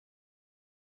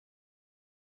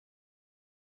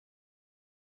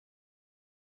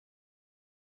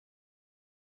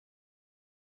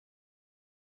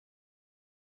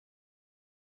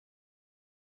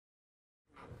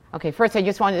Okay, first I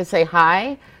just wanted to say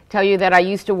hi, tell you that I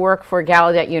used to work for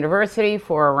Gallaudet University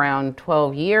for around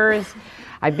 12 years.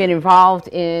 I've been involved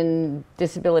in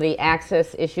disability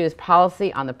access issues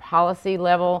policy on the policy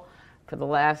level for the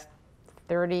last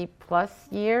 30 plus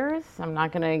years. I'm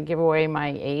not going to give away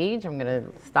my age, I'm going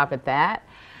to stop at that.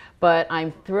 But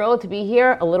I'm thrilled to be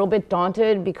here, a little bit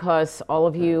daunted because all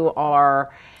of you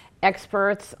are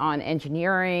experts on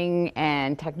engineering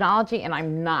and technology, and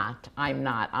I'm not,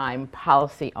 I'm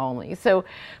policy only. So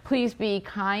please be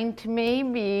kind to me,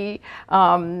 be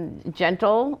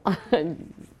gentle,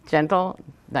 gentle,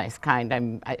 nice,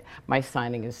 kind. My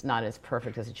signing is not as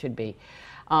perfect as it should be.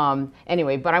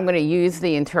 Anyway, but I'm going to use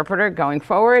the interpreter going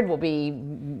forward. We'll be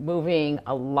moving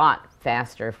a lot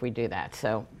faster if we do that,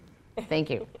 so thank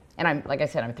you. And like I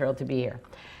said, I'm thrilled to be here.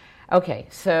 Okay,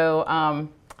 so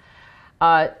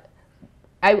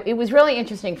it was really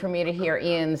interesting for me to hear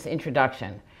Ian's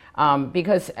introduction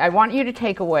because I want you to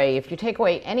take away, if you take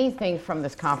away anything from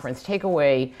this conference, take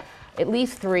away at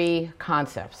least 3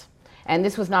 concepts. And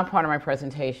this was not part of my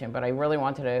presentation, but I really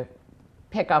wanted to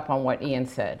pick up on what Ian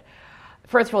said.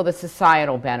 First of all, the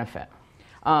societal benefit.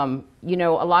 You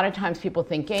know, a lot of times people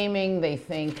think gaming, they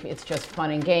think it's just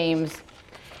fun and games.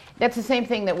 That's the same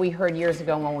thing that we heard years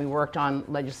ago when we worked on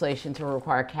legislation to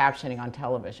require captioning on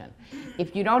television.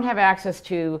 If you don't have access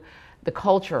to the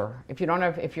culture, if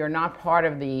you're not part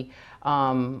of the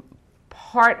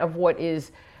part of what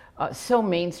is so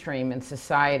mainstream in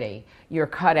society, you're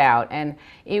cut out. And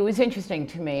it was interesting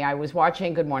to me. I was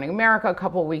watching Good Morning America a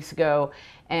couple of weeks ago,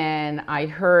 and I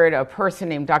heard a person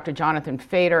named Dr. Jonathan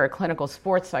Fader, a clinical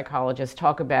sports psychologist,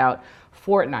 talk about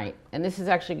Fortnite. And this is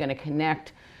actually going to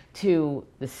connect to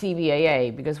the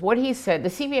CVAA, because what he said, the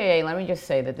CVAA, let me just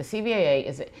say that the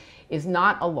CVAA is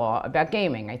not a law about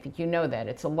gaming. I think you know that.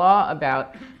 It's a law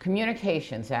about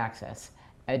communications access,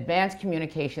 advanced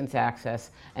communications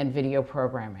access, and video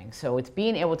programming. So it's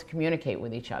being able to communicate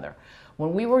with each other.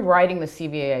 When we were writing the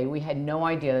CVAA, we had no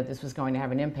idea that this was going to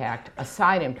have an impact, a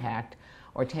side impact,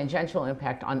 or tangential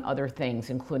impact on other things,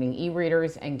 including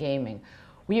e-readers and gaming.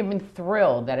 We have been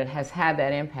thrilled that it has had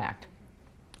that impact.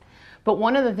 But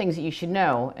one of the things that you should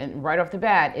know, and right off the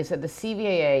bat, is that the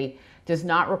CVAA does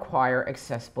not require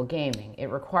accessible gaming.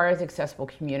 It requires accessible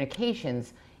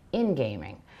communications in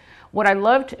gaming. What I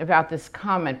loved about this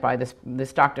comment by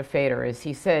this Dr. Fader is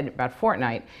he said about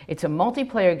Fortnite, it's a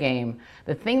multiplayer game.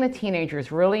 The thing that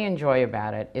teenagers really enjoy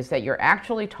about it is that you're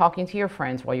actually talking to your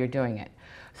friends while you're doing it.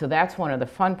 So that's one of the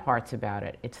fun parts about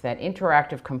it. It's that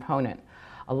interactive component.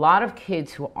 A lot of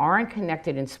kids who aren't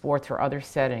connected in sports or other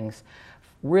settings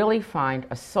really find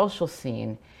a social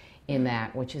scene in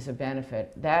that, which is a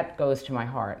benefit. That goes to my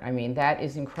heart. I mean, that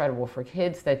is incredible. For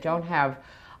kids that don't have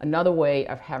another way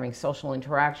of having social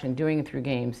interaction, doing it through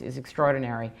games is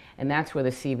extraordinary, and that's where the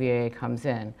CVAA comes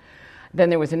in. Then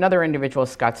there was another individual,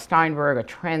 Scott Steinberg, a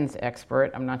trends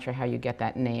expert. I'm not sure how you get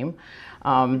that name.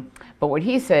 But what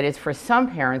he said is for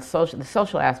some parents, the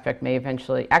social aspect may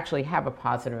eventually actually have a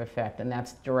positive effect, and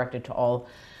that's directed to all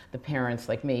the parents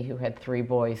like me who had 3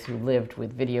 boys who lived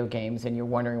with video games, and you're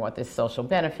wondering what this social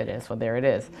benefit is. Well, there it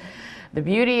is. The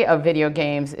beauty of video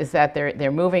games is that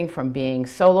they're moving from being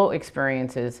solo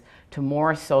experiences to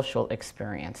more social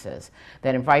experiences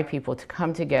that invite people to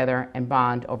come together and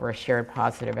bond over a shared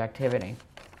positive activity.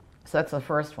 So that's the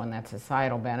first one, that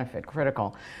societal benefit,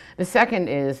 critical. The second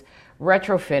is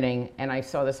retrofitting, and I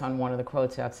saw this on one of the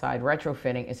quotes outside.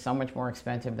 Retrofitting is so much more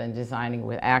expensive than designing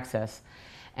with access.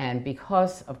 And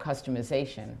because of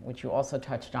customization, which you also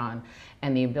touched on,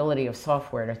 and the ability of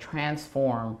software to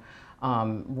transform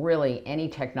really any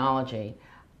technology,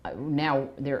 now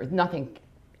nothing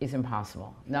is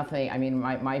impossible. Nothing, I mean,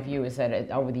 my view is that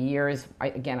over the years,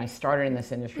 I started in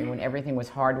this industry when everything was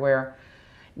hardware.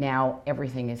 Now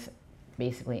everything is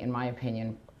basically, in my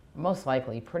opinion, most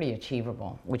likely pretty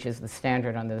achievable, which is the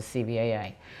standard under the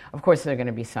CVAA. Of course, there are going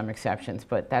to be some exceptions,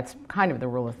 but that's kind of the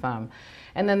rule of thumb.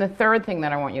 And then the third thing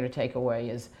that I want you to take away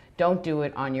is don't do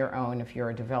it on your own if you're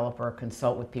a developer or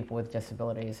consult with people with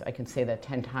disabilities. I can say that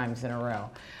 10 times in a row.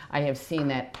 I have seen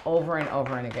that over and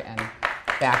over and again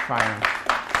backfiring.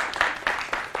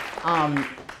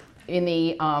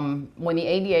 When the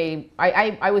ADA,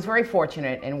 I was very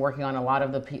fortunate in working on a lot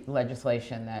of the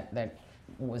legislation that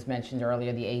was mentioned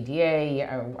earlier, the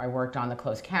ADA. I worked on the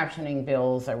closed captioning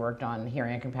bills. I worked on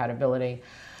hearing incompatibility.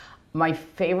 My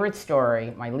favorite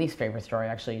story, my least favorite story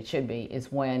actually it should be,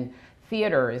 is when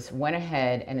theaters went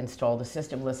ahead and installed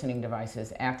assistive listening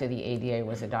devices after the ADA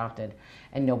was adopted,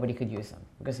 and nobody could use them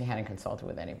because they hadn't consulted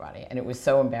with anybody. And it was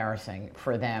so embarrassing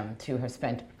for them to have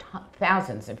spent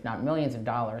thousands, if not millions of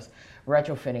dollars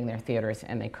retrofitting their theaters,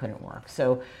 and they couldn't work.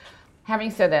 So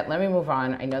Having said that, let me move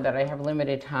on. I know that I have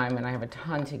limited time and I have a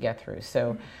ton to get through.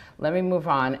 So let me move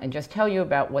on and just tell you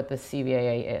about what the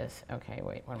CVAA is. Okay,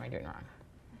 wait, what am I doing wrong?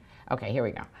 Okay, here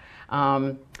we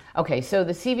go. Okay, so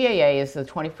the CVAA is the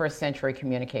 21st Century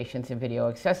Communications and Video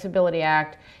Accessibility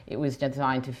Act. It was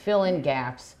designed to fill in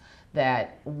gaps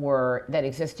that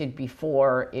existed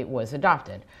before it was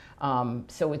adopted.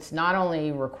 So it's not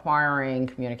only requiring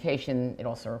communication, it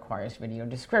also requires video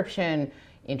description,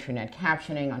 internet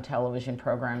captioning on television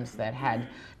programs that had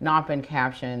not been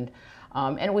captioned,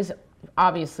 and it was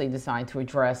obviously designed to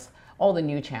address all the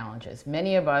new challenges.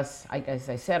 Many of us, as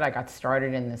I said, I got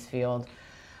started in this field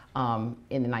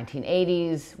in the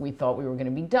 1980s. We thought we were going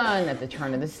to be done at the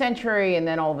turn of the century, and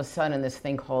then all of a sudden this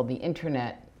thing called the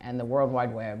internet and the World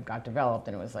Wide Web got developed,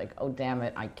 and it was like, oh damn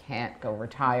it, I can't go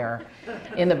retire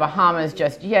in the Bahamas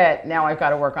just yet. Now I've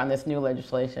got to work on this new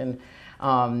legislation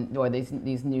or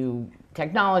these new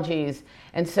technologies.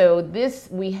 And so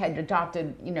we had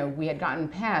adopted, we had gotten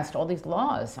past all these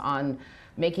laws on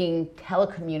making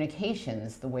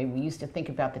telecommunications the way we used to think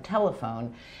about the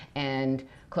telephone, and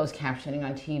closed captioning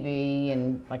on TV,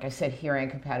 and like I said, hearing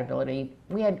compatibility.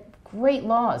 We had great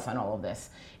laws on all of this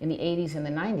in the 80s and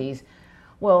the 90s.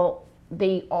 Well,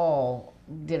 they all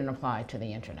didn't apply to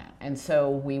the internet. And so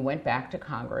we went back to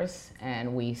Congress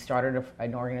and we started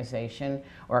an organization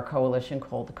or a coalition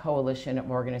called the Coalition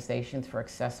of Organizations for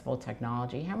Accessible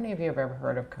Technology. How many of you have ever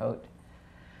heard of COAT?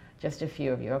 Just a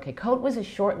few of you. Okay, COAT was a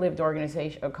short-lived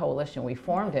organization, a coalition. We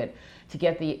formed it to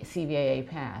get the CVAA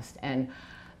passed. And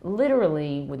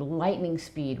literally, with lightning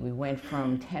speed, we went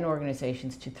from 10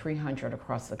 organizations to 300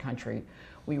 across the country.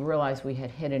 We realized we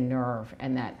had hit a nerve,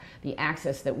 and that the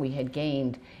access that we had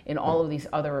gained in all of these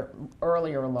other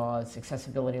earlier laws,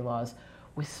 accessibility laws,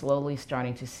 was slowly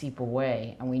starting to seep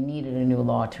away, and we needed a new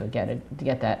law to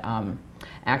get that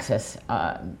access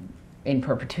in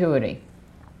perpetuity.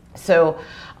 So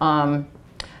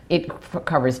it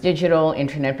covers digital,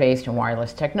 internet-based, and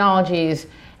wireless technologies.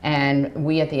 And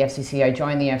we at the FCC, I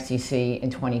joined the FCC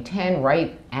in 2010,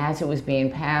 right as it was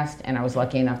being passed, and I was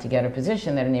lucky enough to get a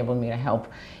position that enabled me to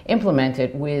help implement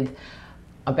it with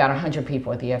about 100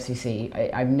 people at the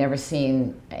FCC. I've never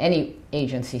seen any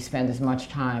agency spend as much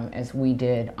time as we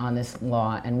did on this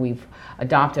law, and we've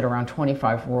adopted around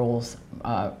 25 rules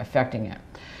affecting it.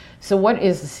 So what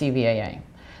is the CVAA?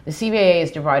 The CVAA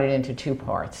is divided into two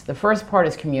parts. The first part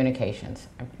is communications.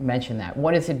 I mentioned that.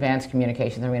 What is advanced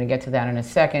communications? I'm going to get to that in a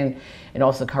second. It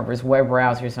also covers web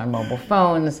browsers on mobile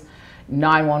phones,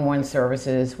 911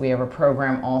 services. We have a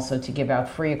program also to give out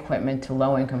free equipment to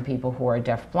low-income people who are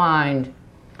deaf-blind.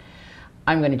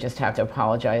 I'm going to just have to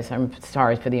apologize. I'm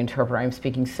sorry for the interpreter. I'm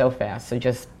speaking so fast, so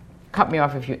just cut me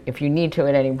off if you need to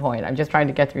at any point. I'm just trying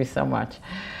to get through so much.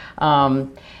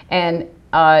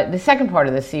 The second part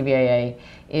of the CVAA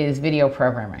is video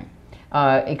programming.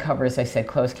 It covers, I said,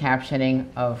 closed captioning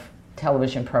of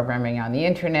television programming on the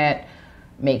internet,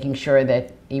 making sure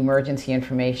that emergency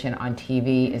information on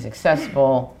TV is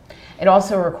accessible. It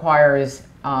also requires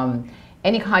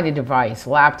any kind of device,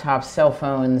 laptops, cell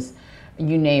phones,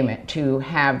 you name it, to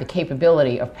have the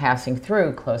capability of passing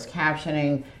through closed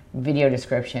captioning, video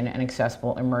description, and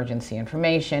accessible emergency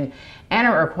information. And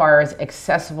it requires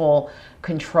accessible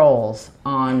controls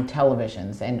on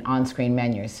televisions and on-screen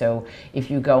menus. So if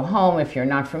you go home, if you're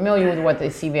not familiar with what the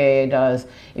CVAA does,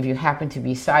 if you happen to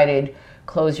be sighted,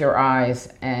 close your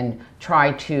eyes and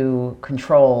try to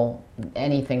control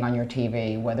anything on your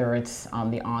TV, whether it's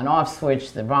the on-off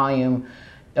switch, the volume,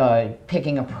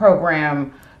 picking a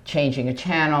program, changing a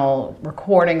channel,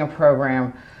 recording a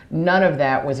program. None of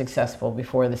that was accessible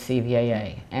before the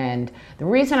CVAA. And the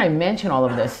reason I mention all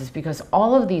of this is because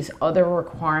all of these other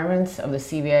requirements of the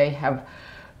CVAA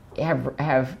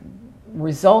have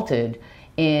resulted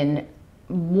in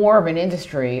more of an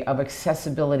industry of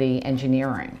accessibility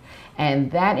engineering. And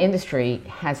that industry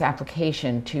has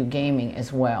application to gaming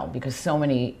as well, because so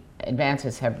many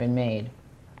advances have been made.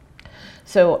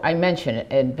 So I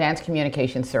mentioned advanced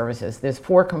communication services. There's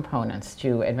 4 components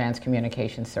to advanced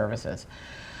communication services.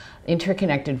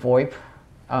 Interconnected VoIP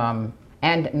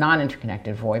and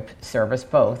non-interconnected VoIP service,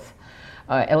 both.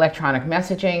 Electronic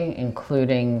messaging,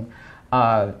 including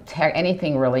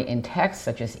anything really in text,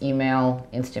 such as email,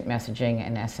 instant messaging,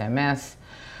 and SMS.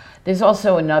 There's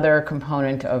also another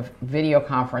component of video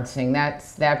conferencing.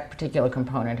 That particular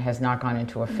component has not gone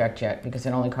into effect yet because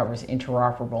it only covers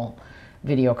interoperable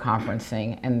video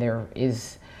conferencing, and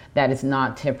that is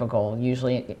not typical.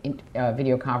 Usually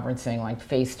video conferencing like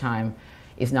FaceTime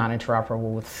is not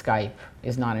interoperable with Skype,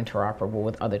 is not interoperable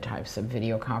with other types of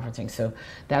video conferencing. So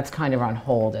that's kind of on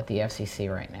hold at the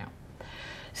FCC right now.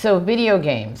 So video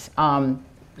games.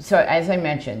 So as I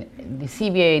mentioned, the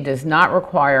CVAA does not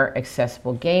require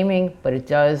accessible gaming, but it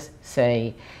does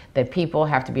say that people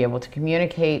have to be able to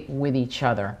communicate with each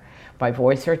other by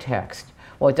voice or text.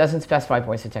 Well, it doesn't specify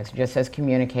voice or text, it just says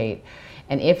communicate.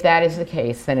 And if that is the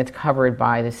case, then it's covered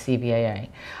by the CVAA.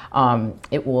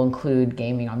 It will include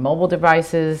gaming on mobile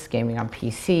devices, gaming on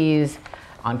PCs,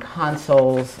 on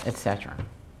consoles, etc.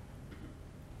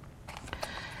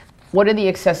 What are the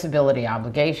accessibility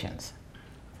obligations?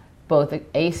 Both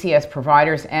ACS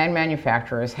providers and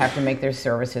manufacturers have to make their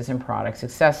services and products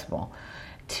accessible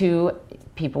to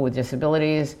people with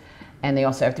disabilities, and they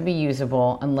also have to be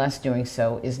usable unless doing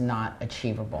so is not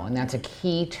achievable. And that's a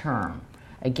key term.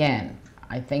 Again,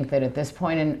 I think that at this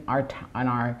point in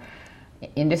our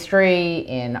industry,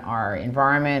 in our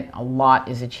environment, a lot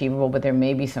is achievable, but there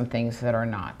may be some things that are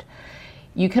not.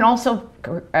 You can also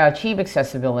achieve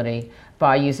accessibility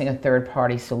by using a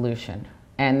third-party solution.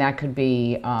 And that could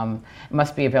be,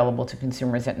 must be available to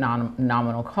consumers at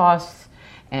nominal costs,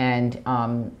 and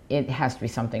it has to be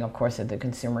something, of course, that the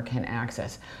consumer can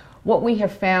access. What we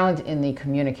have found in the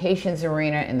communications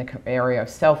arena, in the area of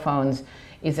cell phones,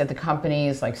 is that the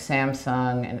companies like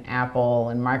Samsung and Apple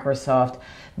and Microsoft,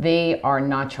 they are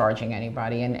not charging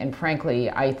anybody. And frankly,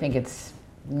 I think it's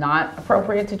not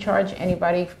appropriate to charge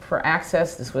anybody for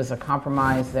access. This was a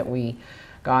compromise that we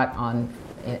got on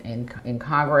in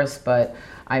Congress, but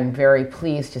I'm very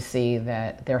pleased to see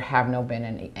that there have not been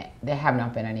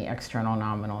any external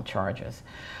nominal charges.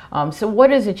 So what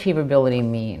does achievability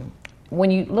mean? When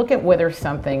you look at whether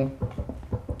something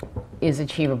is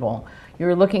achievable,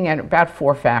 you're looking at about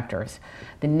 4 factors: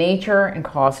 the nature and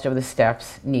cost of the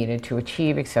steps needed to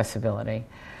achieve accessibility,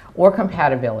 or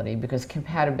compatibility, because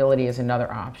compatibility is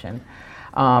another option,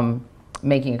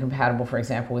 making it compatible, for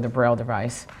example, with a Braille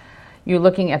device. You're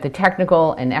looking at the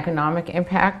technical and economic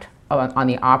impact on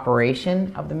the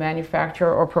operation of the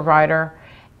manufacturer or provider,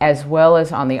 as well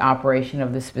as on the operation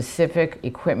of the specific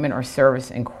equipment or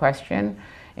service in question,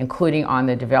 including on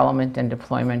the development and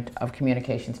deployment of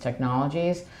communications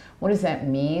technologies. What does that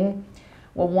mean?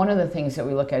 Well, one of the things that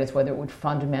we look at is whether it would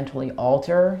fundamentally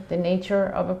alter the nature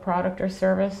of a product or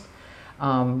service.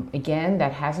 Again,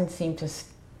 that hasn't seemed to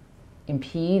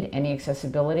impede any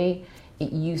accessibility.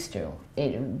 It used to.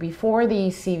 Before the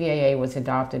CVAA was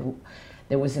adopted,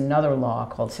 there was another law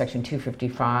called Section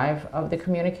 255 of the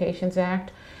Communications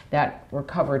Act that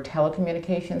covered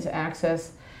telecommunications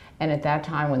access. And at that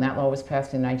time, when that law was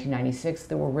passed in 1996,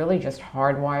 there were really just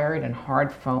hardwired and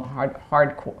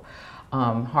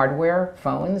hardware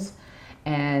phones.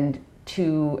 And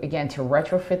to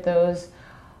retrofit those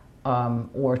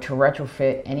or to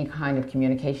retrofit any kind of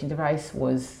communication device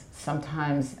was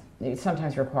sometimes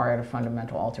required a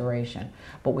fundamental alteration.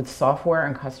 But with software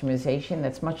and customization,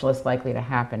 that's much less likely to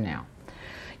happen now.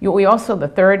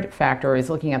 The third factor is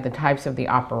looking at the types of the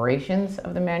operations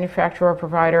of the manufacturer or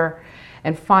provider,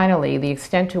 and finally, the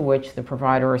extent to which the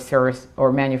provider or service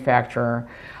or manufacturer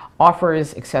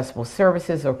offers accessible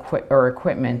services or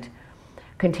equipment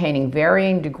containing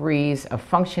varying degrees of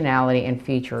functionality and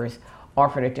features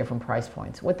offered at different price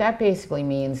points. What that basically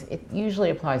means, it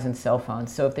usually applies in cell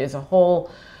phones. So if there's a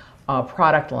whole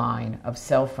product line of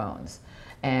cell phones,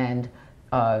 and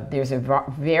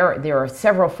there are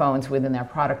several phones within that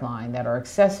product line that are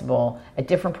accessible at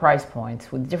different price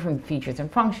points with different features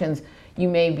and functions, you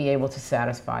may be able to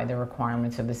satisfy the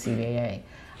requirements of the CVAA.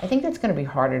 I think that's going to be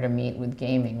harder to meet with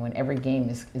gaming when every game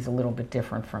is a little bit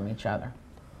different from each other.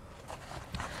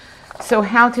 So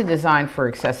how to design for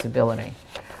accessibility?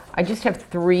 I just have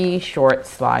 3 short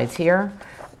slides here.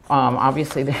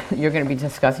 Obviously, you're going to be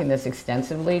discussing this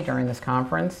extensively during this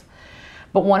conference.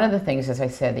 But one of the things, as I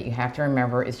said, that you have to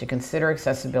remember is to consider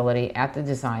accessibility at the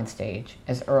design stage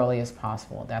as early as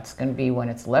possible. That's going to be when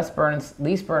it's least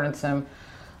burdensome,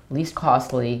 least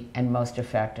costly, and most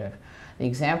effective. The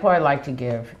example I like to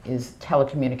give is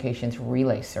telecommunications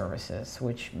relay services,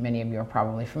 which many of you are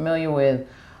probably familiar with,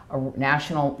 a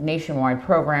nationwide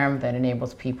program that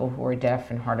enables people who are deaf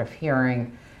and hard of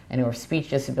hearing and who have speech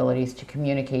disabilities to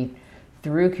communicate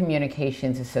through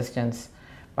communications assistance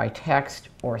by text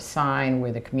or sign,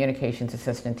 where the communications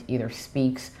assistant either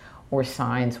speaks or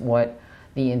signs what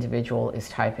the individual is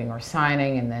typing or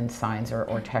signing, and then signs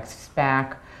or texts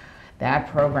back. That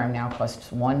program now costs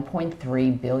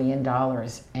 $1.3 billion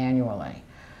annually.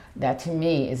 That, to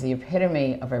me, is the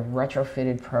epitome of a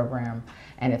retrofitted program,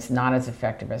 and it's not as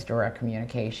effective as direct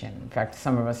communication. In fact,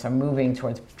 some of us are moving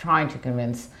towards trying to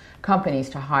convince companies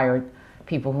to hire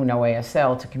people who know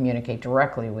ASL to communicate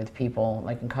directly with people,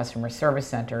 like in customer service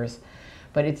centers.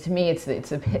 But to me, it's the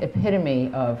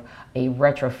epitome of a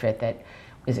retrofit that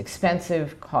is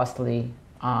expensive, costly,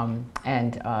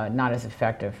 and not as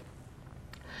effective.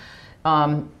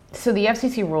 So the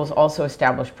FCC rules also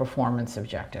establish performance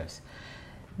objectives.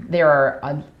 There's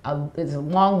a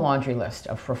long laundry list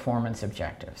of performance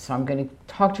objectives. So I'm going to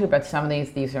talk to you about some of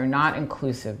these. These are not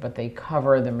inclusive, but they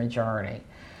cover the majority.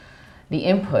 The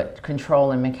input,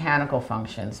 control, and mechanical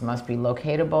functions must be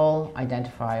locatable,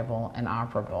 identifiable, and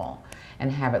operable, and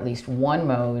have at least one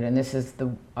mode, and this is the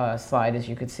slide, as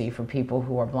you could see, for people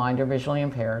who are blind or visually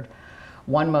impaired.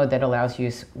 One mode that allows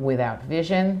use without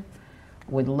vision,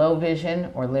 with low vision,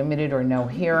 or limited or no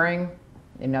hearing.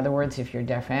 In other words, if you're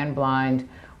deaf and blind,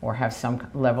 or have some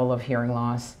level of hearing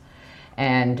loss,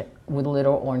 and with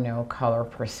little or no color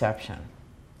perception.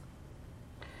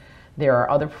 There are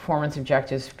other performance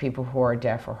objectives for people who are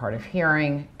deaf or hard of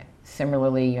hearing.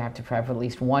 Similarly, you have to have at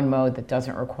least one mode that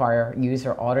doesn't require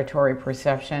user auditory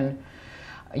perception.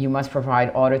 You must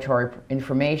provide auditory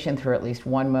information through at least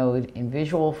one mode in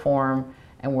visual form,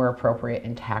 and where appropriate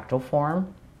in tactile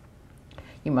form.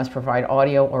 You must provide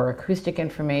audio or acoustic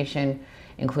information,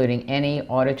 including any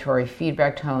auditory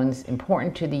feedback tones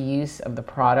important to the use of the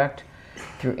product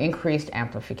through increased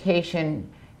amplification,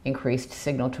 increased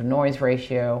signal-to-noise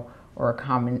ratio, or a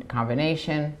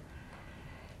combination.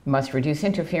 You must reduce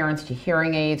interference to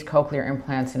hearing aids, cochlear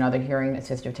implants, and other hearing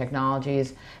assistive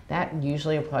technologies. That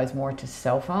usually applies more to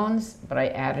cell phones, but I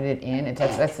added it in.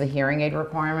 That's the hearing aid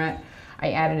requirement.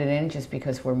 I added it in just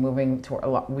because we're moving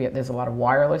to there's a lot of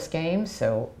wireless games,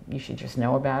 so you should just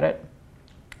know about it.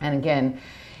 And again,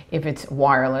 if it's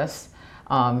wireless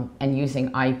and using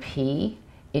IP,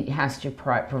 it has to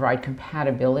provide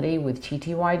compatibility with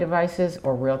TTY devices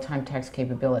or real-time text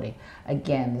capability.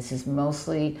 Again, this is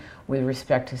mostly with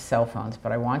respect to cell phones,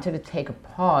 but I wanted to take a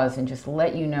pause and just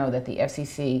let you know that the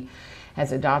FCC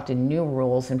has adopted new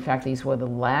rules. In fact, these were the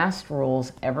last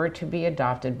rules ever to be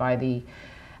adopted by the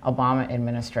Obama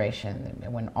administration.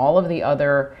 When all of the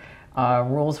other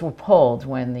rules were pulled,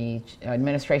 when the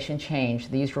administration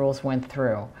changed, these rules went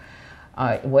through.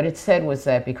 What it said was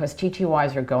that because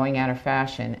TTYs are going out of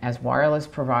fashion, as wireless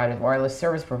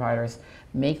service providers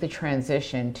make the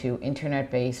transition to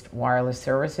internet-based wireless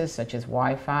services such as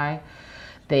Wi-Fi,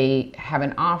 they have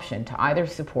an option to either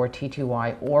support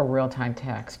TTY or real-time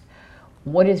text.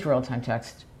 What is real-time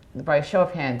text? By a show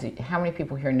of hands, how many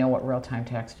people here know what real-time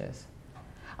text is?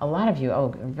 A lot of you, a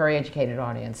very educated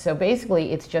audience. So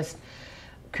basically, it's just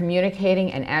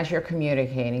communicating, and as you're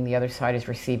communicating, the other side is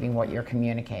receiving what you're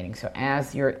communicating. So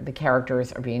as the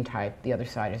characters are being typed, the other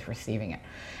side is receiving it.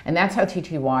 And that's how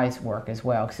TTYs work as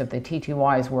well, except the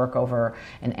TTYs work over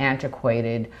an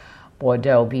antiquated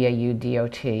Baudot,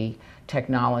 B-A-U-D-O-T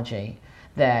technology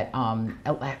that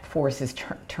forces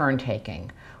turn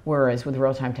taking. Whereas with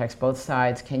real-time text, both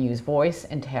sides can use voice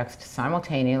and text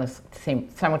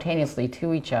simultaneously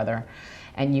to each other,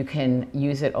 and you can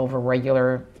use it over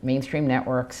regular mainstream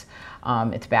networks.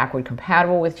 It's backward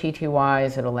compatible with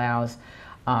TTYs. It allows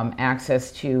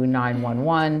access to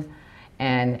 911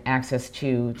 and access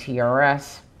to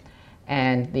TRS.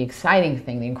 And the exciting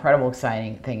thing, the incredible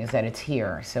exciting thing, is that it's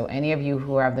here. So any of you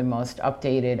who have the most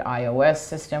updated iOS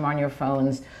system on your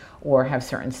phones, or have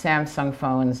certain Samsung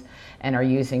phones and are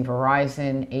using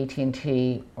Verizon,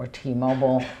 AT&T, or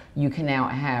T-Mobile, you can now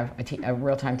have a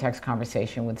real-time text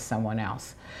conversation with someone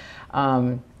else.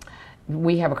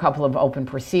 We have a couple of open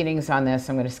proceedings on this.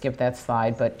 I'm going to skip that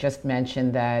slide, but just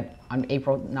mention that on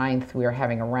April 9th, we are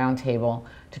having a roundtable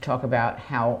to talk about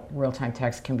how real-time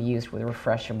text can be used with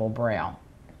refreshable Braille.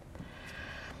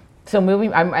 So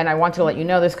moving, and I want to let you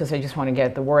know this because I just want to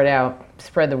get the word out,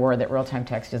 spread the word that real-time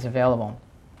text is available.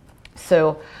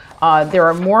 So there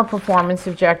are more performance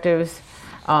objectives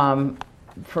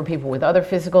for people with other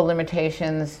physical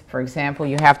limitations. For example,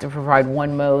 you have to provide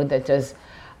one mode that does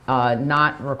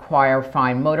not require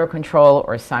fine motor control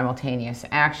or simultaneous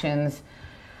actions,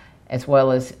 as well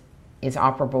as is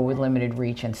operable with limited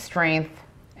reach and strength,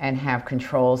 and have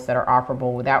controls that are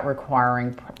operable without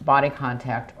requiring body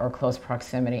contact or close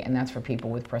proximity, and that's for people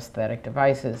with prosthetic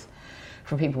devices.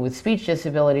 For people with speech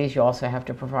disabilities, you also have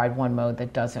to provide one mode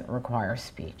that doesn't require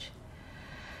speech.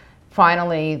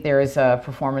 Finally, there is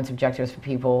performance objectives for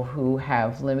people who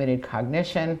have limited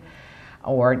cognition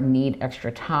or need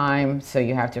extra time. So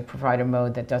you have to provide a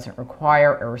mode that doesn't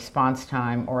require a response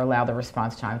time or allow the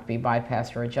response time to be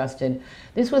bypassed or adjusted.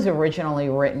 This was originally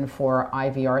written for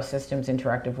IVR systems,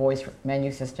 interactive voice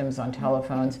menu systems on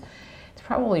telephones. It's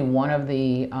probably one of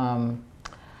the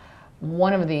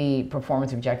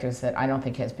performance objectives that I don't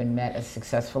think has been met as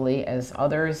successfully as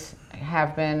others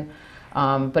have been.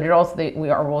 But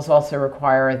our rules also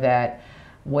require that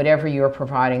whatever you're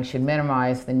providing should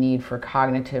minimize the need for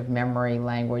cognitive, memory,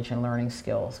 language, and learning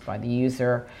skills by the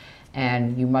user,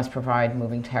 and you must provide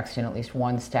moving text in at least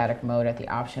one static mode at the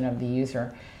option of the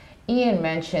user. Ian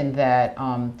mentioned that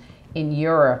in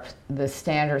Europe,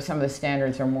 some of the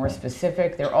standards are more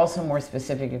specific. They're also more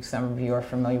specific if some of you are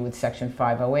familiar with Section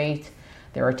 508.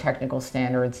 There are technical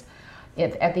standards.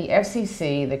 At the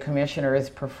FCC, the commissioners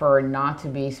prefer not to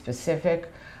be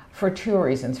specific for two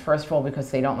reasons. First of all,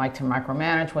 because they don't like to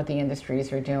micromanage what the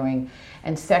industries are doing,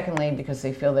 and secondly, because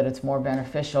they feel that it's more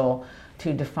beneficial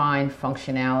to define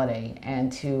functionality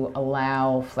and to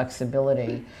allow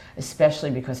flexibility,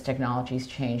 especially because technologies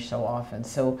change so often.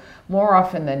 So more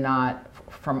often than not,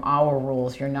 from our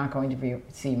rules, you're not going to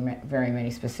see very many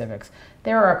specifics.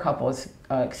 There are a couple of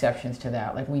exceptions to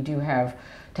that. Like, we do have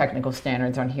technical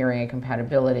standards on hearing and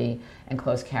compatibility and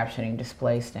closed captioning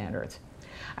display standards.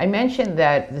 I mentioned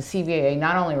that the CVAA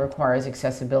not only requires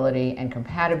accessibility and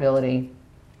compatibility,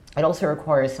 it also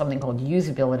requires something called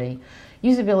usability.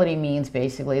 Usability means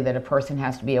basically that a person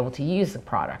has to be able to use the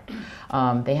product.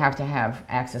 They have to have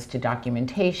access to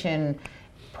documentation,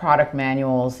 product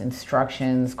manuals,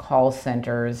 instructions, call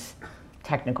centers,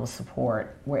 technical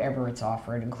support, wherever it's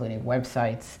offered, including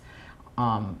websites,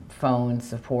 phone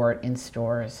support in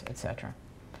stores, etc.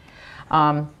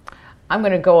 I'm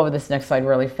going to go over this next slide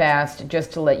really fast,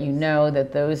 just to let you know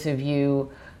that those of you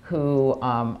who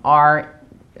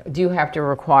do have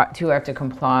to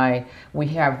comply. We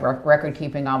have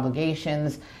record-keeping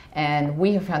obligations, and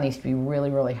we have found these to be really,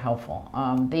 really helpful.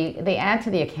 They add to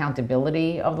the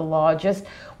accountability of the law.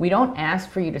 We don't ask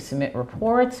for you to submit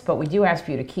reports, but we do ask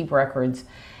for you to keep records.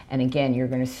 And again, you're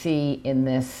going to see in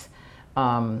this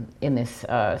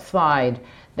slide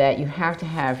that you have to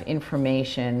have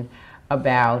information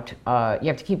about, you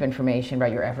have to keep information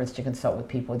about your efforts to consult with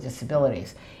people with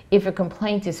disabilities. If a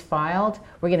complaint is filed,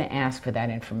 we're going to ask for that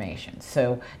information.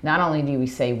 So not only do we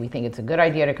say we think it's a good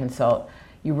idea to consult,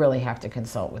 you really have to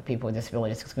consult with people with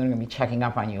disabilities because we're going to be checking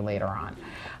up on you later on.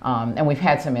 And we've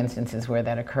had some instances where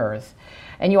that occurs.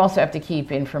 And you also have to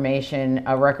keep information,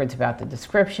 records about the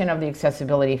description of the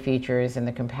accessibility features and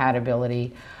the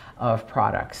compatibility of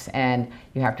products. And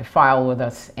you have to file with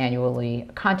us annually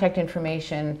contact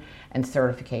information and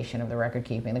certification of the record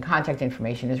keeping. The contact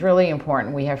information is really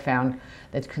important. We have found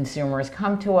that consumers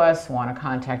come to us, want to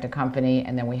contact a company,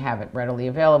 and then we have it readily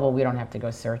available. We don't have to go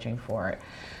searching for it.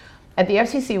 At the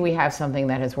FCC, we have something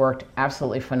that has worked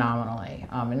absolutely phenomenally.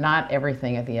 Not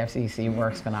everything at the FCC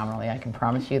works phenomenally, I can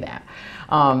promise you that.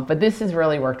 But this has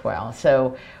really worked well.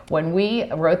 So when we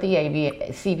wrote the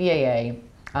CVAA,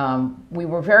 we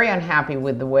were very unhappy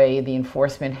with the way the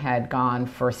enforcement had gone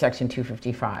for Section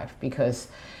 255, because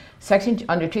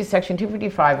under Section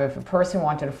 255, if a person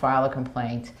wanted to file a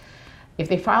complaint, if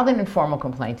they filed an informal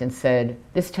complaint and said,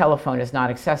 this telephone is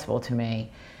not accessible to me,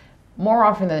 more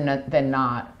often than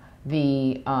not,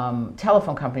 the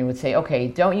telephone company would say, okay,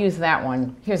 don't use that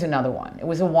one, here's another one. It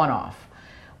was a one-off.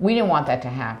 We didn't want that to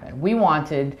happen. We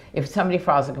wanted, if somebody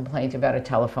files a complaint about a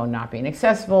telephone not being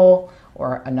accessible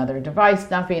or another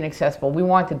device not being accessible, we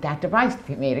wanted that device to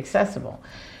be made accessible.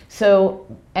 So,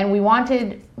 and we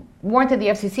wanted the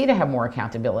FCC to have more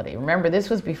accountability. Remember, this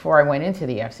was before I went into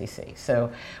the FCC. So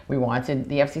we wanted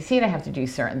the FCC to have to do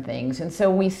certain things. And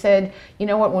so we said, you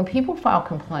know what, when people file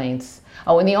complaints,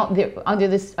 under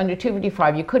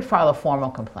 255, you could file a formal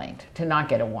complaint to not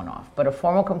get a one-off. But a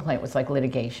formal complaint was like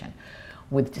litigation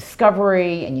with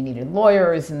discovery, and you needed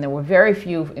lawyers, and there were very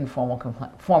few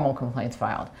formal complaints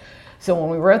filed. So when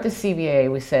we wrote the CVAA,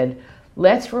 we said,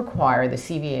 let's require the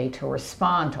CVAA to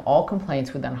respond to all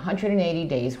complaints within 180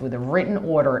 days with a written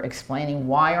order explaining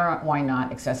why or why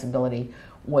not accessibility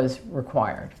was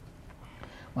required.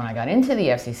 When I got into the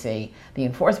FCC, the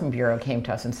Enforcement Bureau came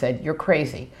to us and said, you're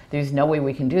crazy. There's no way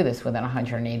we can do this within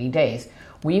 180 days.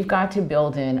 We've got to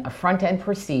build in a front-end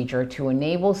procedure to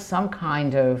enable some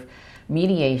kind of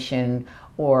mediation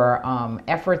or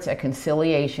efforts at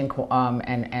conciliation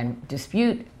and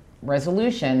dispute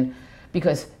resolution,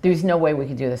 because there's no way we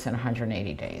can do this in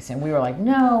 180 days. And we were like,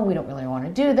 no, we don't really want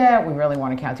to do that. We really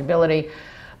want accountability.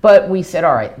 But we said,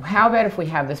 all right, how about if we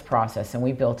have this process? And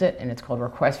we built it, and it's called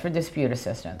Request for Dispute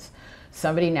Assistance.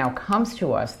 Somebody now comes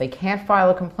to us. They can't file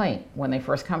a complaint when they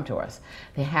first come to us.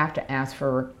 They have to ask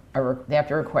for, they have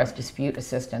to request dispute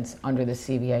assistance under the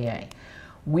CVAA.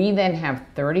 We then have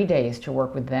 30 days to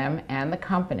work with them and the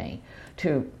company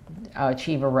to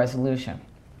achieve a resolution.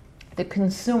 The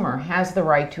consumer has the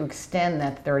right to extend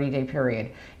that 30-day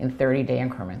period in 30-day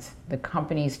increments. The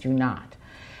companies do not.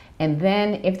 And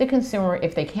then if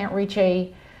they can't reach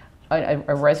a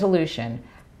resolution,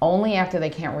 only after they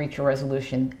can't reach a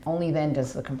resolution, only then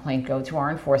does the complaint go to our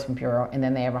Enforcement Bureau, and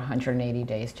then they have 180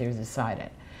 days to decide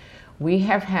it. We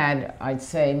have had, I'd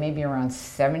say, maybe around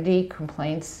 70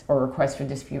 complaints or requests for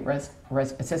dispute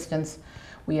assistance.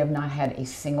 We have not had a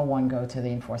single one go to the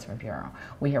Enforcement Bureau.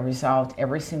 We have resolved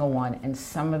every single one, and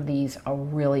some of these are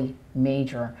really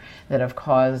major that have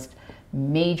caused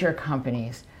major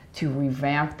companies to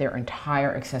revamp their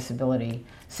entire accessibility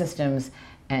systems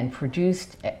and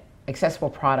produced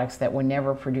accessible products that were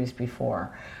never produced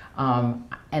before.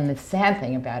 And the sad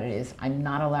thing about it is I'm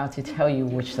not allowed to tell you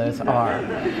which those are,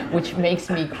 which makes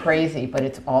me crazy, but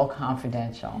it's all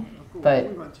confidential. But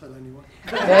we won't tell anyone.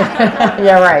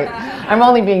 yeah, right. I'm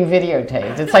only being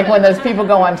videotaped. It's like when those people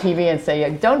go on TV and say,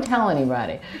 don't tell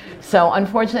anybody. So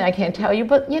unfortunately, I can't tell you,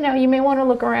 but you know, you may want to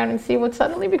look around and see what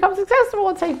suddenly becomes accessible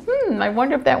and say, I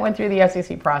wonder if that went through the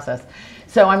FCC process.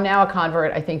 So I'm now a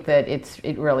convert. I think that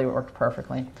it really worked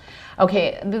perfectly.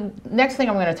 Okay, the next thing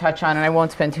I'm going to touch on, and I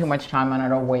won't spend too much time on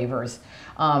it, are waivers.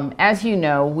 As you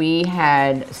know, we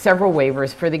had several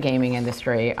waivers for the gaming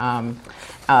industry.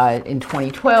 In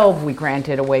 2012, we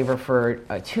granted a waiver for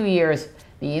 2 years.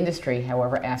 The industry,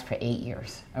 however, asked for 8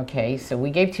 years. Okay, so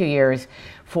we gave 2 years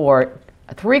for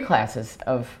 3 classes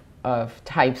of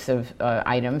types of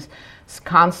items: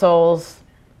 consoles,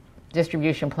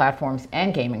 distribution platforms,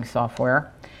 and gaming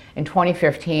software. In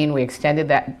 2015, we extended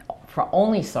that for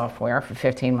only software for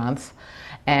 15 months.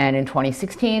 And in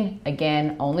 2016,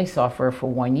 again, only software for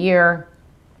 1 year.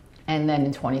 And then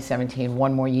in 2017,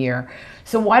 1 more year.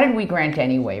 So why did we grant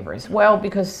any waivers? Well,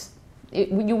 because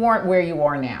you weren't where you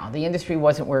are now. The industry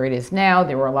wasn't where it is now.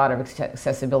 There were a lot of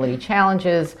accessibility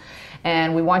challenges.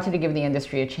 And we wanted to give the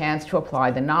industry a chance to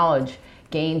apply the knowledge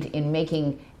gained in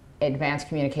making advanced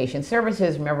communication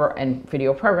services, remember, and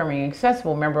video programming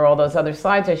accessible. Remember all those other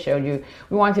slides I showed you?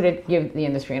 We wanted to give the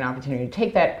industry an opportunity to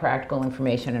take that practical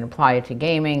information and apply it to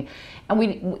gaming.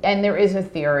 And there is a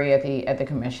theory at the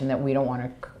commission that we don't want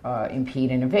to impede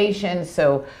innovation,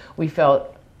 so we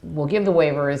felt we'll give the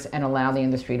waivers and allow the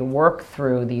industry to work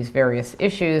through these various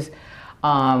issues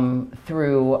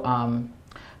through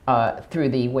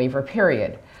the waiver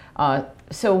period.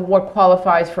 So what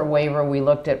qualifies for waiver? We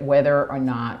looked at whether or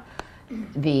not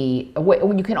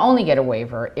you can only get a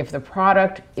waiver if the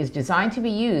product is designed to be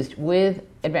used with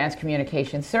advanced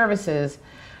communication services.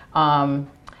 And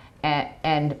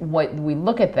what we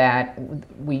look at that,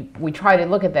 we try to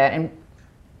look at that, and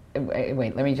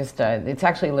wait, let me just, it's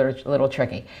actually a little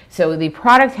tricky. So the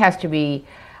product has to be,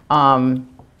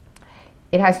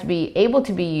 it has to be able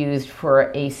to be used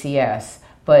for ACS,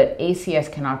 but ACS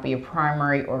cannot be a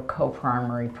primary or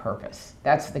co-primary purpose.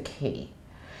 That's the key.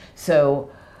 So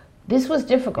this was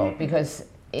difficult because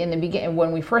in the beginning,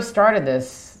 when we first started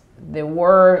this, gaming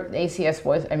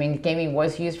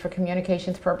was used for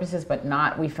communications purposes, but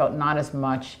we felt not as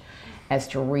much as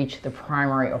to reach the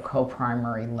primary or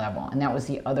co-primary level. And that was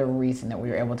the other reason that we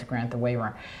were able to grant the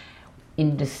waiver.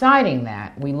 In deciding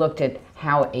that, we looked at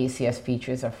how ACS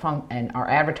features are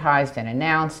advertised and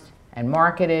announced and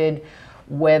marketed,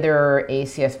 whether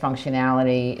ACS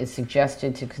functionality is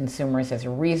suggested to consumers as a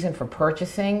reason for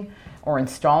purchasing or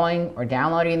installing or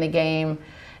downloading the game,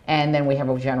 and then we have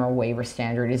a general waiver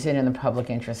standard. Is it in the public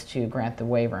interest to grant the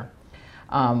waiver?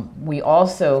 We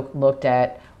also looked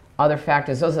at other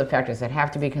factors. Those are the factors that have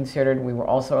to be considered. We were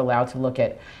also allowed to look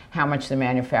at how much the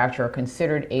manufacturer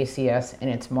considered ACS in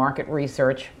its market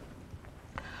research.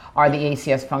 Are the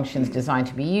ACS functions designed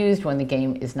to be used when the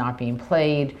game is not being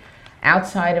played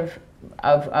outside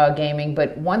of gaming?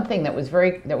 But one thing that we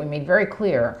made very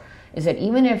clear is that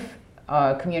even if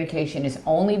communication is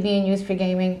only being used for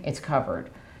gaming, it's covered.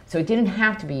 So it didn't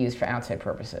have to be used for outside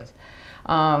purposes.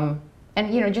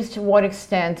 And just to what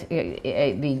extent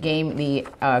the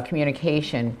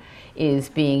communication is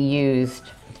being used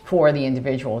for the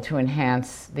individual to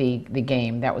enhance the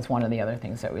game. That was one of the other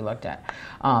things that we looked at.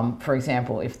 For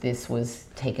example, if this was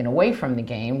taken away from the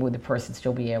game, would the person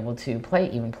still be able to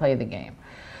even play the game?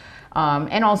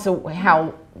 And also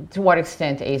to what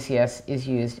extent ACS is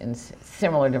used in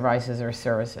similar devices or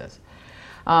services.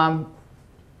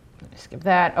 Skip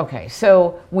that. Okay,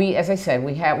 so as I said,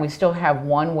 we still have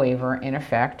one waiver in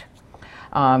effect.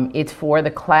 It's for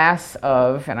the class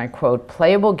of, and I quote,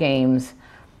 playable games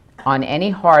on any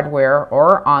hardware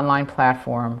or online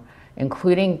platform,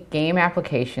 including game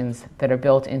applications that are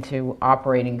built into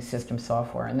operating system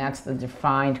software. And that's the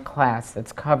defined class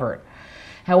that's covered.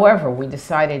 However, we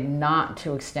decided not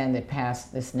to extend it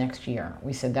past this next year.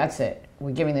 We said, that's it.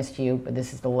 We're giving this to you, but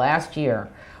this is the last year.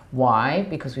 Why?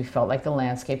 Because we felt like the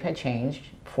landscape had changed.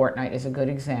 Fortnite is a good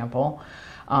example.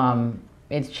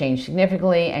 It's changed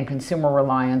significantly, and consumer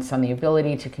reliance on the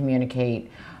ability to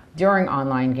communicate during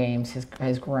online games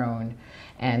has grown.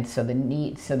 And so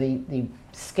the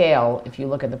scale, if you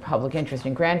look at the public interest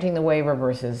in granting the waiver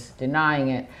versus denying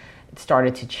it, it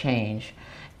started to change.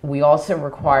 We also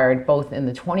required, both in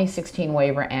the 2016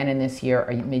 waiver and in this year,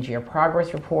 a mid-year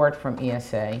progress report from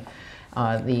ESA,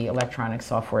 the Electronic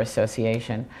Software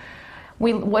Association.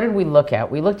 What did we look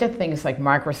at? We looked at things like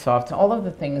Microsoft, all of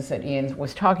the things that Ian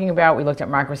was talking about. We looked at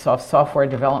Microsoft's software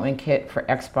development kit for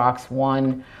Xbox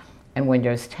One and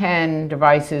Windows 10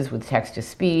 devices with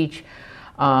text-to-speech.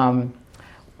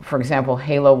 For example,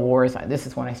 Halo Wars. This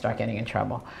is when I start getting in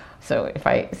trouble. So if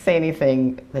I say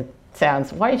anything that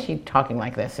sounds, why is she talking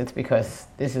like this? It's because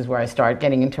this is where I start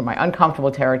getting into my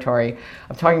uncomfortable territory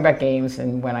of talking about games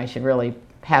and when I should really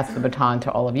pass the baton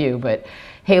to all of you. But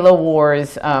Halo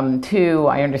Wars 2,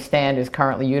 I understand, is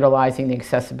currently utilizing the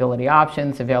accessibility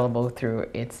options available through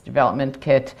its development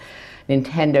kit.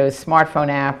 Nintendo's smartphone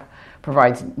app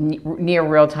provides near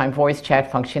real-time voice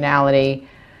chat functionality.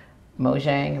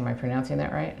 Mojang, am I pronouncing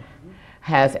that right?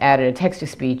 Has added a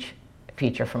text-to-speech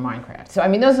feature for Minecraft. So, I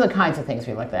mean, those are the kinds of things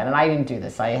we looked at, and I didn't do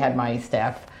this. I had my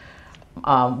staff.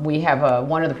 We have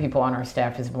one of the people on our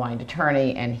staff is a blind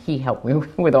attorney, and he helped me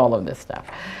with all of this stuff.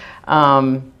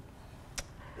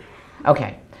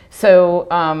 Okay, so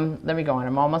let me go on.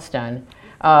 I'm almost done.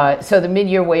 So the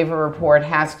mid-year waiver report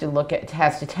has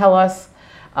to tell us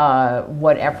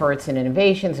what efforts and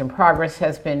innovations and progress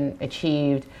has been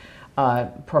achieved.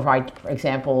 Provide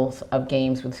examples of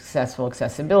games with successful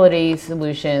accessibility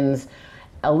solutions,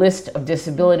 a list of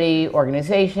disability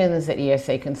organizations that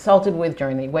ESA consulted with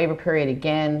during the waiver period.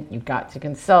 Again, you've got to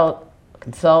consult,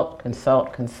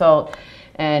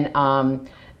 and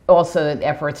also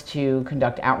efforts to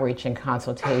conduct outreach and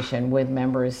consultation with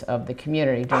members of the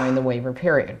community during the waiver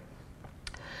period.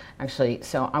 Actually,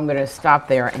 so I'm going to stop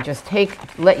there and just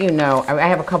let you know, I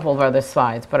have a couple of other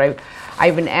slides, but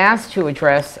I've been asked to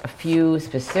address a few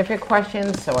specific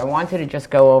questions, so I wanted to just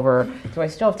go over. Do I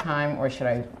still have time, or should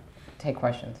I take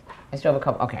questions? I still have a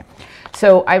couple. Okay.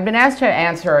 So I've been asked to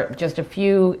answer just a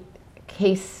few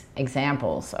case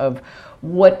examples of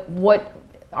what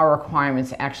our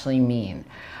requirements actually mean.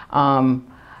 I'm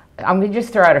going to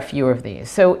just throw out a few of these.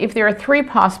 So if there are 3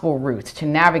 possible routes to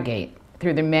navigate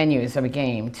through the menus of a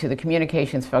game to the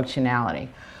communications functionality,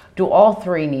 do all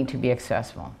 3 need to be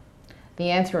accessible? The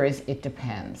answer is it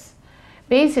depends.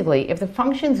 Basically, if the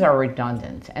functions are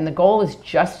redundant and the goal is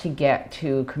just to get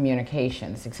to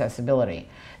communications accessibility,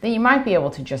 then you might be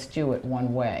able to just do it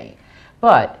one way.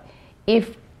 But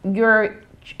if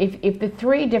the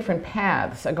 3 different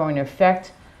paths are going to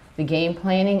affect the game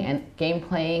playing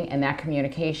and that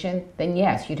communication, then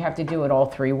yes, you'd have to do it all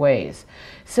 3 ways.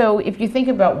 So if you think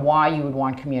about why you would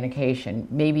want communication,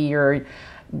 maybe you're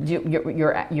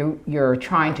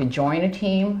trying to join a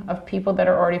team of people that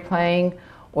are already playing,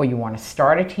 or you want to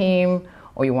start a team,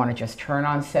 or you want to just turn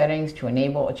on settings to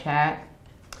enable a chat.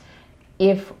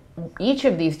 If each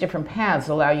of these different paths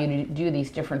allow you to do these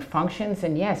different functions,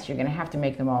 then yes, you're going to have to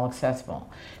make them all accessible.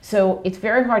 So it's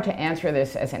very hard to answer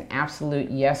this as an absolute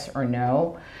yes or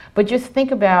no, but just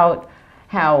think about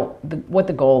what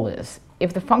the goal is.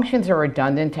 If the functions are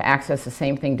redundant to access the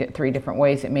same thing 3 different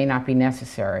ways, it may not be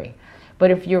necessary. But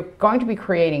if you're going to be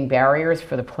creating barriers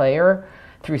for the player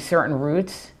through certain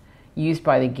routes used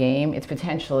by the game, it's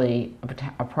potentially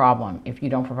a problem if you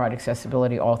don't provide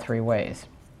accessibility all 3 ways.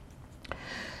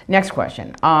 Next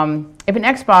question. If an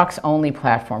Xbox-only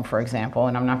platform, for example,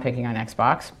 and I'm not picking on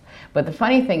Xbox, but the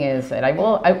funny thing is that I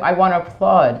want to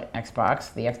applaud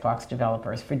Xbox, the Xbox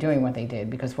developers, for doing what they did,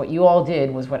 because what you all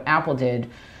did was what Apple did,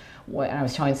 and I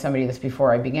was telling somebody this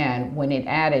before I began, when it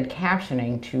added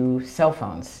captioning to cell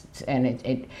phones, and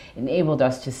it enabled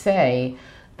us to say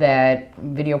that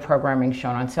video programming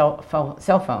shown on cell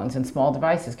phones and small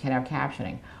devices can have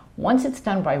captioning. Once it's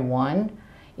done by one,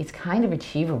 it's kind of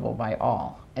achievable by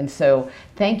all. And so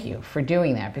thank you for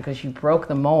doing that, because you broke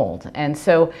the mold. And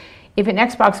so if an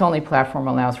Xbox-only platform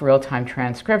allows real-time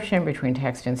transcription between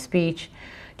text and speech,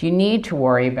 do you need to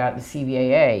worry about the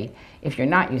CVAA if you're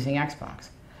not using Xbox?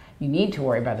 You need to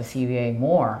worry about the CVAA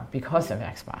more because of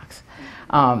Xbox.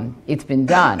 It's been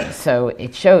done, so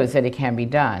it shows that it can be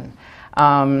done.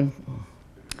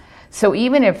 So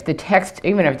even if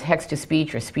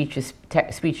text-to-speech or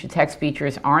speech-to-text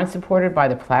features aren't supported by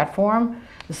the platform,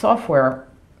 the software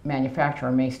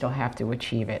manufacturer may still have to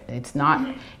achieve it. It's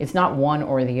not one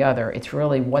or the other. It's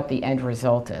really what the end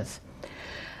result is.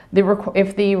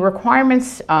 If the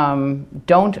requirements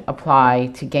don't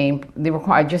apply to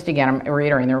just again, I'm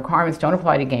reiterating, the requirements don't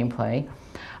apply to gameplay.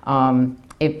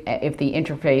 If the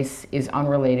interface is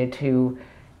unrelated to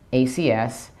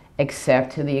ACS,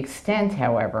 except to the extent,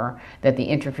 however, that the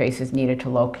interface is needed to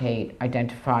locate,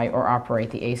 identify, or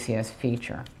operate the ACS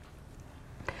feature.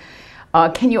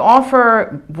 Can you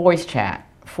offer voice chat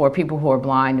for people who are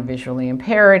blind and visually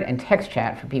impaired, and text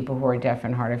chat for people who are deaf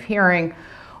and hard of hearing?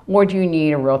 Or do you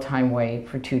need a real-time way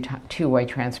for two-way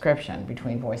transcription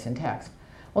between voice and text?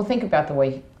 Well, think about the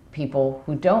way people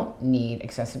who don't need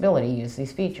accessibility use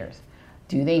these features.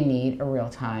 Do they need a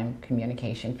real-time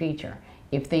communication feature?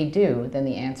 If they do, then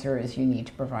the answer is you need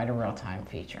to provide a real-time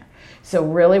feature. So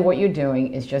really what you're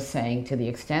doing is just saying, to the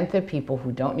extent that people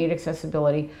who don't need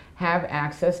accessibility have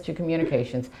access to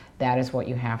communications, that is what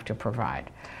you have to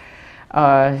provide.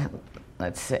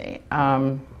 Let's see.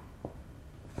 I'm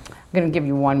going to give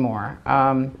you one more.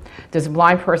 Does a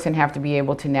blind person have to be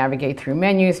able to navigate through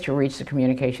menus to reach the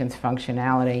communications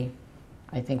functionality?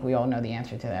 I think we all know the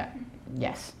answer to that.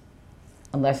 Yes,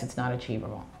 unless it's not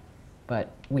achievable.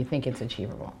 But we think it's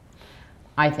achievable.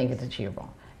 I think it's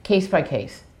achievable. Case by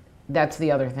case. That's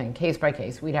the other thing, case by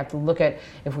case. We'd have to look at,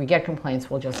 if we get complaints,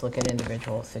 we'll just look at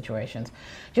individual situations.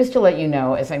 Just to let you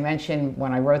know, as I mentioned,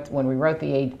 when we wrote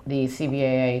the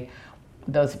CVAA,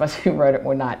 those of us who wrote it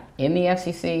were not in the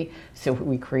FCC, so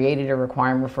we created a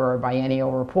requirement for a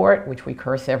biennial report, which we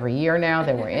curse every year now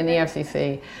that we're in the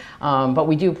FCC. But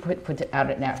we do put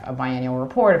out a biennial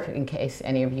report in case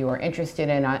any of you are interested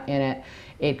in it.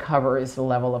 It covers the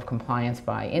level of compliance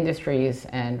by industries,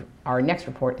 and our next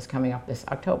report is coming up this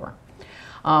October.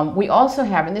 We also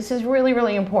have, and this is really,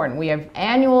 really important, we have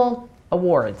annual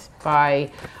awards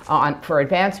for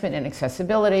advancement in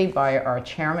accessibility by our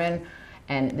chairman,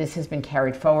 and this has been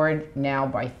carried forward now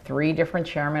by 3 different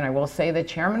chairmen. I will say that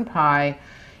Chairman Pai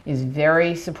is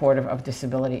very supportive of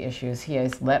disability issues. He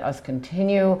has let us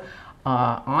continue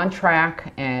on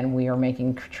track, and we are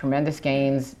making tremendous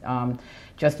gains.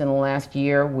 Just in the last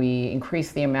year, we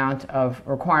increased the amount of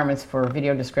requirements for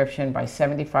video description by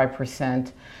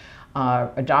 75%,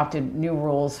 adopted new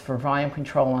rules for volume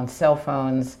control on cell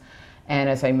phones, and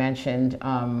as I mentioned,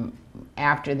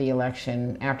 after the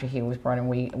election, after he was brought in,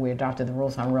 we adopted the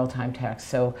rules on real-time text.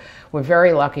 So we're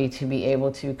very lucky to be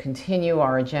able to continue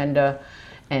our agenda,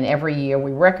 and every year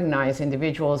we recognize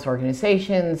individuals,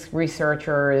 organizations,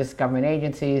 researchers, government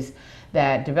agencies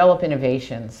that develop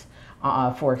innovations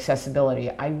for accessibility.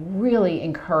 I really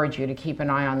encourage you to keep an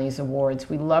eye on these awards.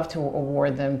 We love to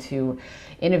award them to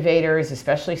innovators,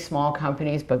 especially small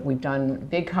companies, but we've done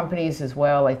big companies as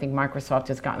well. I think Microsoft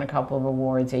has gotten a couple of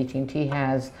awards, AT&T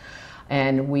has,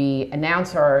 and we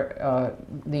announce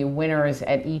the winners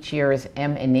at each year's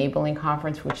M-Enabling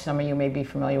Conference, which some of you may be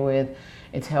familiar with.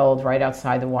 It's held right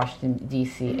outside the Washington,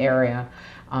 D.C. area.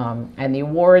 And the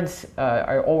awards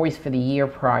are always for the year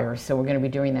prior, so we're going to be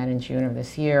doing that in June of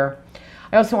this year.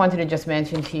 I also wanted to just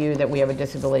mention to you that we have a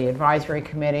Disability Advisory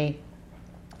Committee.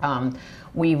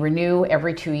 We renew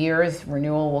every 2 years.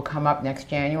 Renewal will come up next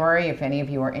January. If any of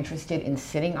you are interested in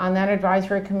sitting on that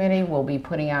advisory committee, we'll be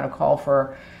putting out a call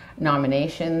for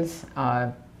nominations.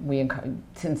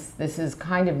 Since this is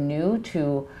kind of new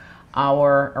to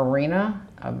our arena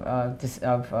at the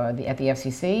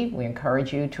FCC, we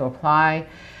encourage you to apply.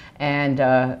 And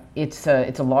it's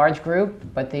a large group,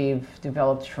 but they've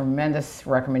developed tremendous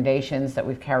recommendations that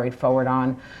we've carried forward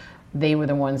on. They were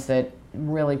the ones that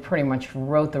really pretty much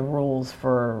wrote the rules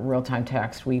for real-time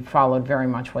text. We followed very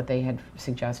much what they had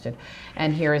suggested.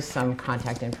 And here is some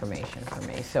contact information for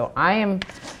me. So I am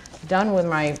done with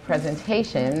my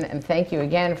presentation, and thank you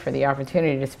again for the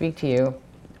opportunity to speak to you.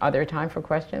 Are there time for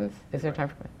questions? Is there time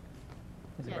for questions?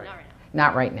 Yeah, not right now.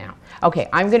 Not right now. Okay,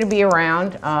 I'm going to be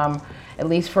around at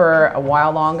least for a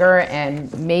while longer,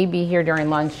 and maybe here during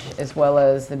lunch as well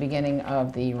as the beginning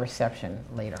of the reception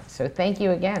later. So thank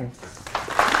you again.